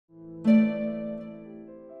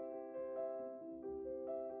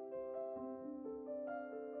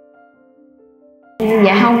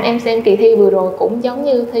Dạ không, em xem kỳ thi vừa rồi cũng giống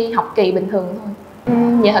như thi học kỳ bình thường thôi.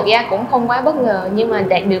 Dạ thật ra cũng không quá bất ngờ, nhưng mà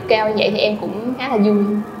đạt được cao như vậy thì em cũng khá là vui.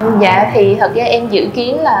 Dạ thì thật ra em dự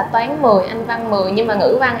kiến là toán 10, Anh văn 10, nhưng mà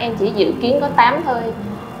ngữ văn em chỉ dự kiến có 8 thôi.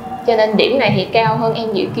 Cho nên điểm này thì cao hơn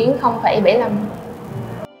em dự kiến 0,75.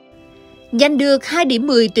 Giành được 2 điểm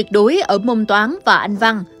 10 tuyệt đối ở môn toán và Anh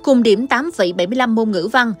văn, cùng điểm 8,75 môn ngữ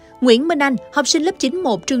văn. Nguyễn Minh Anh, học sinh lớp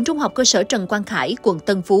 9-1 trường Trung học cơ sở Trần Quang Khải, quận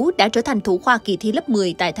Tân Phú đã trở thành thủ khoa kỳ thi lớp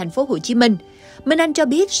 10 tại thành phố Hồ Chí Minh. Minh Anh cho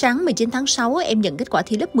biết sáng 19 tháng 6 em nhận kết quả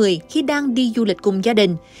thi lớp 10 khi đang đi du lịch cùng gia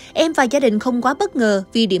đình. Em và gia đình không quá bất ngờ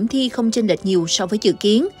vì điểm thi không chênh lệch nhiều so với dự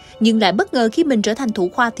kiến, nhưng lại bất ngờ khi mình trở thành thủ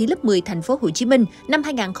khoa thi lớp 10 thành phố Hồ Chí Minh năm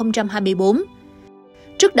 2024.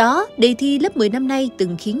 Trước đó, đề thi lớp 10 năm nay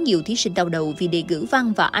từng khiến nhiều thí sinh đau đầu vì đề ngữ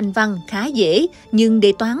văn và Anh văn khá dễ, nhưng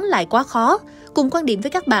đề toán lại quá khó. Cùng quan điểm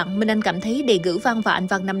với các bạn, Minh Anh cảm thấy đề ngữ văn và Anh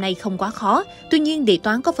văn năm nay không quá khó, tuy nhiên đề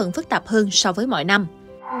toán có phần phức tạp hơn so với mọi năm.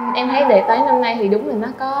 Em thấy đề toán năm nay thì đúng là nó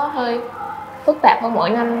có hơi phức tạp hơn mỗi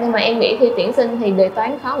năm, nhưng mà em nghĩ thi tuyển sinh thì đề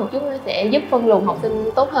toán khó một chút, nó sẽ giúp phân luồng học sinh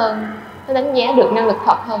tốt hơn, nó đánh giá được năng lực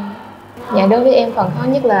thật hơn. Dạ đối với em phần khó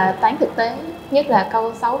nhất là toán thực tế, nhất là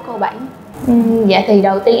câu 6, câu 7. Dạ thì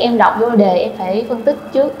đầu tiên em đọc vô đề em phải phân tích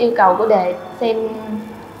trước yêu cầu của đề,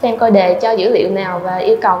 xem coi đề cho dữ liệu nào và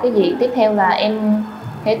yêu cầu cái gì. Tiếp theo là em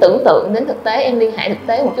hãy tưởng tượng đến thực tế, em liên hệ thực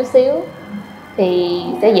tế một chút xíu thì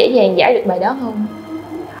sẽ dễ dàng giải được bài đó hơn.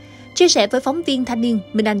 Chia sẻ với phóng viên Thanh niên,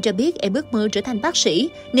 Minh Anh cho biết em ước mơ trở thành bác sĩ,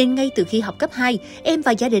 nên ngay từ khi học cấp 2, em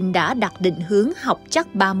và gia đình đã đặt định hướng học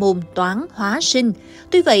chắc 3 môn toán, hóa, sinh.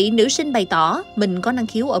 Tuy vậy, nữ sinh bày tỏ mình có năng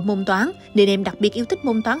khiếu ở môn toán, nên em đặc biệt yêu thích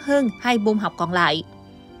môn toán hơn 2 môn học còn lại.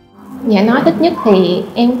 Dạ nói thích nhất thì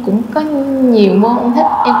em cũng có nhiều môn em thích,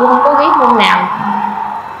 em cũng không có ghét môn nào.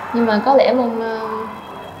 Nhưng mà có lẽ môn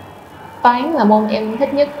toán là môn em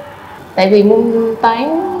thích nhất. Tại vì môn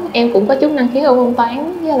toán em cũng có chút năng khiếu ở môn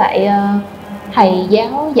toán, với lại thầy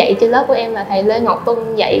giáo dạy trên lớp của em là thầy Lê Ngọc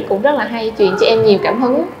Tuân dạy cũng rất là hay, truyền cho em nhiều cảm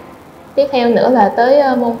hứng. Tiếp theo nữa là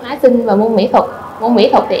tới môn hóa sinh và môn mỹ thuật. Môn mỹ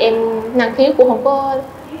thuật thì em năng khiếu cũng không có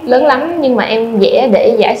lớn lắm, nhưng mà em vẽ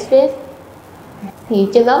để giải stress. Thì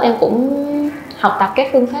trên lớp em cũng học tập các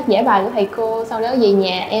phương pháp giải bài của thầy cô, sau đó về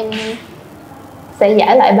nhà em sẽ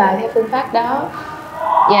giải lại bài theo phương pháp đó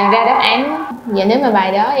và ra đáp án. Và nếu mà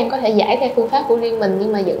bài đó em có thể giải theo phương pháp của riêng mình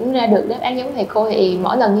nhưng mà vẫn ra được đáp án giống thầy cô thì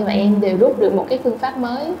mỗi lần như vậy em đều rút được một cái phương pháp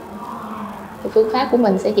mới, thì phương pháp của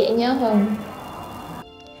mình sẽ dễ nhớ hơn.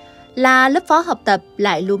 Là lớp phó học tập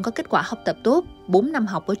lại luôn có kết quả học tập tốt. 4 năm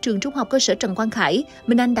học ở trường Trung học cơ sở Trần Quang Khải,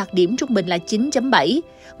 Minh Anh đạt điểm trung bình là 9.7.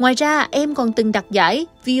 Ngoài ra, em còn từng đạt giải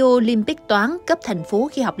Olympic toán cấp thành phố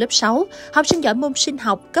khi học lớp 6, học sinh giỏi môn sinh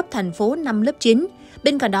học cấp thành phố năm lớp 9.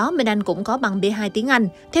 Bên cạnh đó, Minh Anh cũng có bằng B2 tiếng Anh,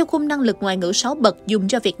 theo khung năng lực ngoại ngữ 6 bậc dùng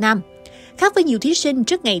cho Việt Nam. Khác với nhiều thí sinh,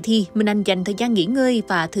 trước ngày thi, Minh Anh dành thời gian nghỉ ngơi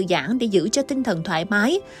và thư giãn để giữ cho tinh thần thoải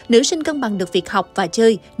mái. Nữ sinh cân bằng được việc học và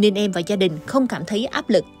chơi, nên em và gia đình không cảm thấy áp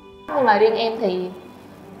lực. Nhưng mà riêng em thì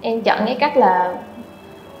em chọn cái cách là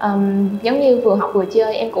giống như vừa học vừa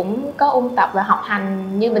chơi, em cũng có ôn tập và học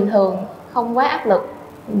hành như bình thường, không quá áp lực.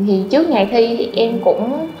 Thì trước ngày thi thì em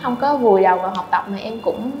cũng không có vùi đầu vào học tập mà em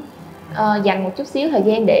cũng dành một chút xíu thời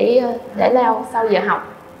gian để lao sau giờ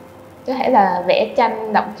học. Có thể là vẽ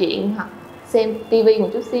tranh, đọc truyện hoặc xem tivi một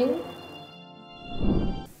chút xíu.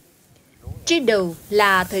 Trên đầu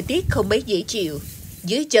là thời tiết không mấy dễ chịu,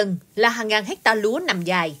 dưới chân là hàng ngàn hecta lúa nằm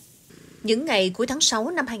dài. Những ngày cuối tháng 6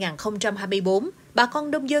 năm 2024, bà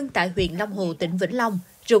con nông dân tại huyện Long Hồ, tỉnh Vĩnh Long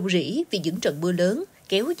rầu rĩ vì những trận mưa lớn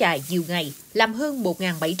kéo dài nhiều ngày, làm hơn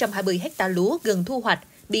 1.720 hecta lúa gần thu hoạch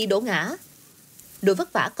bị đổ ngã. Nỗi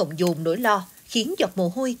vất vả cộng dồn nỗi lo khiến giọt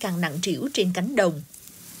mồ hôi càng nặng trĩu trên cánh đồng.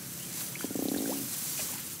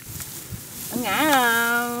 Ngã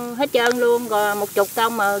hết trơn luôn, còn một chục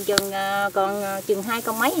công mà còn chừng 2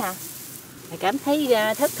 công mấy à. Cảm thấy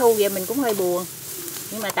thất thu vậy mình cũng hơi buồn.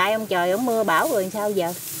 Nhưng mà tại ông trời ông mưa bão rồi sao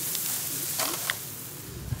giờ?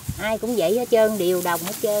 Ai cũng vậy hết trơn, đều đồng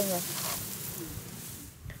hết trơn rồi.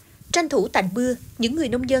 Tranh thủ tạnh mưa, những người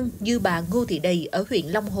nông dân như bà Ngô Thị Đầy ở huyện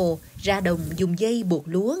Long Hồ ra đồng dùng dây buộc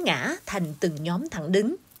lúa ngã thành từng nhóm thẳng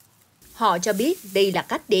đứng. Họ cho biết đây là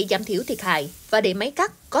cách để giảm thiểu thiệt hại và để máy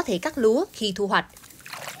cắt có thể cắt lúa khi thu hoạch.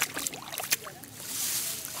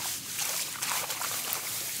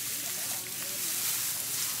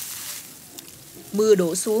 Mưa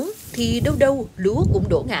đổ xuống thì đâu đâu lúa cũng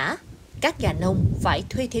đổ ngã. Các nhà nông phải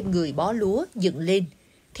thuê thêm người bó lúa dựng lên.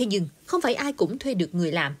 Thế nhưng không phải ai cũng thuê được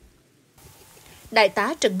người làm. Đại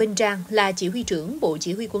tá Trần Minh Trang là chỉ huy trưởng Bộ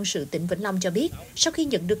Chỉ huy Quân sự tỉnh Vĩnh Long cho biết, sau khi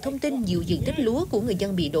nhận được thông tin nhiều diện tích lúa của người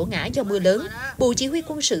dân bị đổ ngã do mưa lớn, Bộ Chỉ huy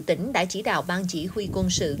Quân sự tỉnh đã chỉ đạo Ban Chỉ huy Quân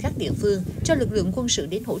sự các địa phương cho lực lượng quân sự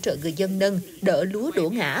đến hỗ trợ người dân nâng, đỡ lúa đổ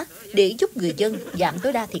ngã để giúp người dân giảm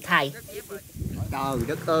tối đa thiệt hại. Trời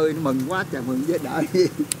đất ơi, mừng quá trời, mừng với đợi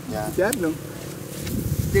chết luôn.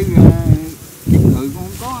 Chứ người cũng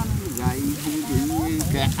không có, rồi không chịu,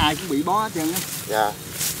 ai cũng bị bó hết trơn á.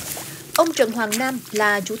 Ông Trần Hoàng Nam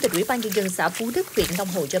là Chủ tịch Ủy ban Nhân dân xã Phú Đức, huyện Long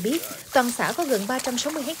Hồ cho biết, toàn xã có gần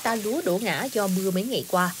 360 ha lúa đổ ngã do mưa mấy ngày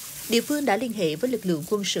qua. Địa phương đã liên hệ với lực lượng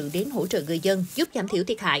quân sự đến hỗ trợ người dân giúp giảm thiểu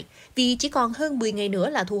thiệt hại, vì chỉ còn hơn 10 ngày nữa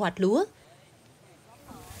là thu hoạch lúa.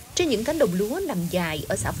 Trên những cánh đồng lúa nằm dài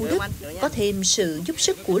ở xã Phú Đức, có thêm sự giúp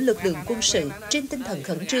sức của lực lượng quân sự trên tinh thần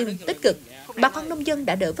khẩn trương, tích cực, bà con nông dân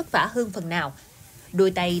đã đỡ vất vả hơn phần nào.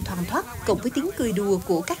 Đôi tay thoăn thoắt cộng với tiếng cười đùa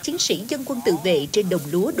của các chiến sĩ dân quân tự vệ trên đồng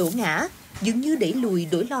lúa đổ ngã dường như đẩy lùi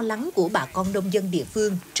nỗi lo lắng của bà con nông dân địa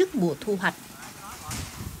phương trước mùa thu hoạch.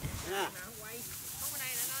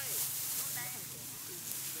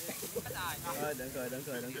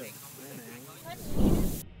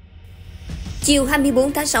 Chiều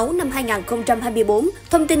 24 tháng 6 năm 2024,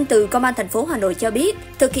 thông tin từ Công an thành phố Hà Nội cho biết,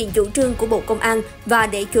 thực hiện chủ trương của Bộ Công an và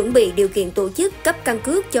để chuẩn bị điều kiện tổ chức cấp căn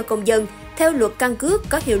cước cho công dân, theo luật căn cước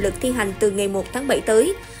có hiệu lực thi hành từ ngày 1 tháng 7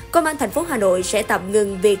 tới, Công an thành phố Hà Nội sẽ tạm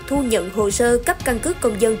ngừng việc thu nhận hồ sơ cấp căn cước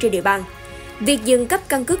công dân trên địa bàn. Việc dừng cấp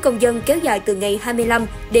căn cước công dân kéo dài từ ngày 25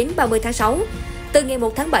 đến 30 tháng 6. Từ ngày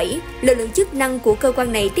 1 tháng 7, lực lượng chức năng của cơ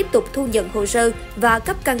quan này tiếp tục thu nhận hồ sơ và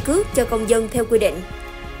cấp căn cước cho công dân theo quy định.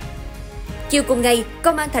 Chiều cùng ngày,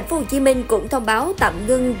 Công an thành phố Hồ Chí Minh cũng thông báo tạm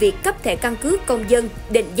ngưng việc cấp thẻ căn cước công dân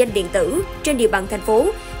định danh điện tử trên địa bàn thành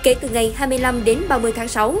phố kể từ ngày 25 đến 30 tháng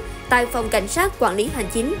 6 tại Phòng Cảnh sát Quản lý Hành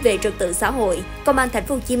chính về Trật tự xã hội, Công an thành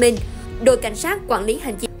phố Hồ Chí Minh, đội Cảnh sát Quản lý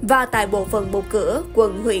Hành chính và tại bộ phận một cửa,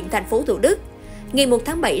 quận, huyện, thành phố Thủ Đức. Ngày 1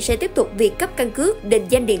 tháng 7 sẽ tiếp tục việc cấp căn cước định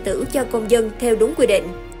danh điện tử cho công dân theo đúng quy định.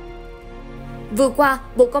 Vừa qua,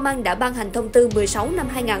 Bộ Công an đã ban hành thông tư 16 năm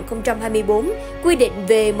 2024 quy định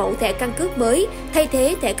về mẫu thẻ căn cước mới thay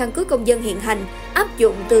thế thẻ căn cước công dân hiện hành áp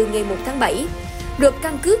dụng từ ngày 1 tháng 7. Luật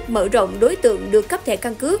căn cước mở rộng đối tượng được cấp thẻ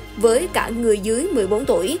căn cước với cả người dưới 14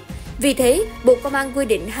 tuổi. Vì thế, Bộ Công an quy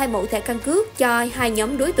định 2 mẫu thẻ căn cước cho 2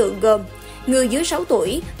 nhóm đối tượng gồm người dưới 6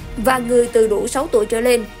 tuổi và người từ đủ 6 tuổi trở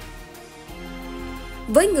lên.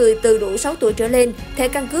 Với người từ đủ 6 tuổi trở lên, thẻ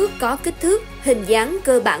căn cước có kích thước, hình dáng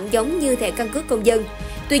cơ bản giống như thẻ căn cước công dân.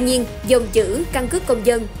 Tuy nhiên, dòng chữ căn cước công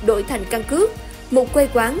dân đổi thành căn cước, mục quê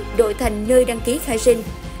quán đổi thành nơi đăng ký khai sinh,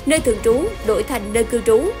 nơi thường trú đổi thành nơi cư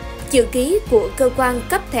trú, chữ ký của cơ quan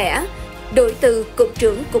cấp thẻ đổi từ Cục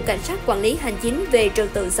trưởng Cục Cảnh sát Quản lý Hành chính về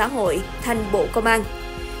Trật tự xã hội thành Bộ Công an.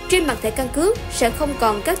 Trên mặt thẻ căn cước sẽ không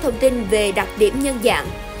còn các thông tin về đặc điểm nhân dạng,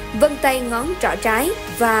 vân tay ngón trỏ trái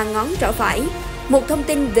và ngón trỏ phải. Một thông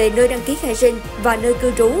tin về nơi đăng ký khai sinh và nơi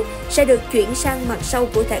cư trú sẽ được chuyển sang mặt sau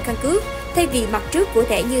của thẻ căn cước thay vì mặt trước của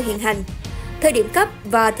thẻ như hiện hành. Thời điểm cấp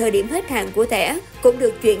và thời điểm hết hạn của thẻ cũng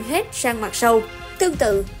được chuyển hết sang mặt sau. Tương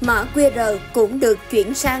tự, mã QR cũng được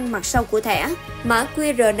chuyển sang mặt sau của thẻ. Mã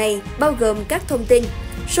QR này bao gồm các thông tin: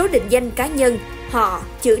 số định danh cá nhân, họ,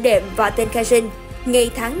 chữ đệm và tên khai sinh,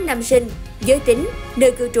 ngày tháng năm sinh, giới tính,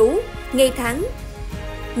 nơi cư trú, ngày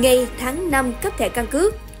tháng năm cấp thẻ căn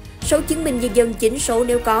cước, số chứng minh nhân dân chính số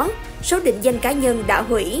nếu có, số định danh cá nhân đã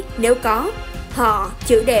hủy nếu có, họ,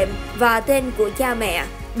 chữ đệm và tên của cha mẹ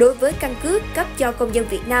đối với căn cước cấp cho công dân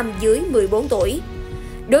Việt Nam dưới 14 tuổi.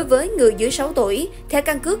 Đối với người dưới 6 tuổi, thẻ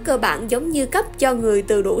căn cước cơ bản giống như cấp cho người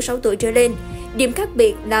từ đủ 6 tuổi trở lên. Điểm khác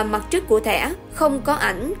biệt là mặt trước của thẻ không có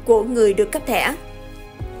ảnh của người được cấp thẻ.